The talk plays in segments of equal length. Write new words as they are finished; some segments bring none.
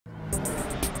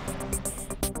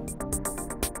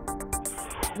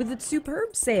With its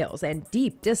superb sales and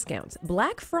deep discounts,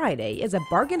 Black Friday is a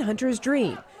bargain hunter's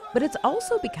dream, but it's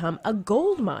also become a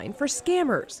gold mine for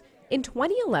scammers. In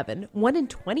 2011, 1 in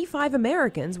 25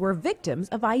 Americans were victims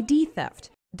of ID theft.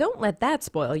 Don't let that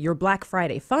spoil your Black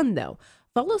Friday fun, though.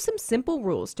 Follow some simple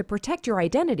rules to protect your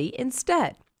identity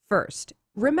instead. First,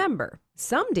 remember,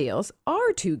 some deals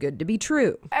are too good to be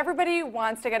true. Everybody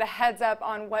wants to get a heads up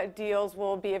on what deals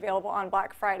will be available on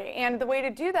Black Friday, and the way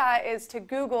to do that is to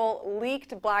Google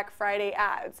leaked Black Friday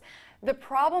ads. The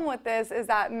problem with this is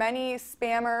that many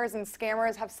spammers and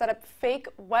scammers have set up fake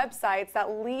websites that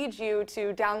lead you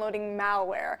to downloading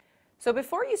malware. So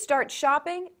before you start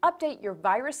shopping, update your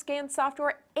virus scan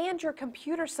software and your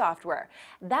computer software.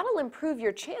 That'll improve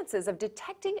your chances of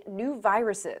detecting new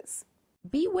viruses.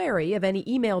 Be wary of any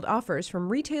emailed offers from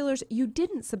retailers you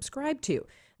didn't subscribe to.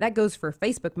 That goes for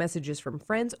Facebook messages from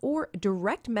friends or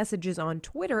direct messages on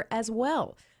Twitter as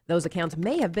well. Those accounts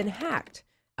may have been hacked.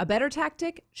 A better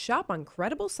tactic? Shop on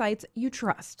credible sites you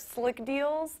trust. Slick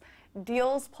Deals,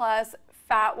 Deals Plus,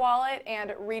 Fat Wallet,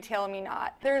 and Retail Me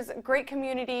Not. There's great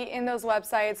community in those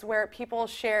websites where people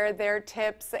share their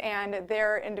tips and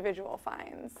their individual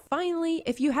finds. Finally,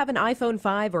 if you have an iPhone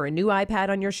 5 or a new iPad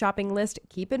on your shopping list,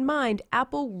 keep in mind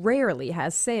Apple rarely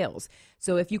has sales.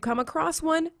 So if you come across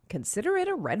one, consider it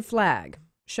a red flag.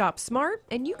 Shop smart,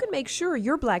 and you can make sure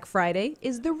your Black Friday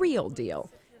is the real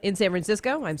deal. In San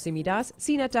Francisco, I'm Sumi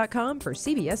CNET.com for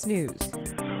CBS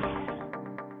News.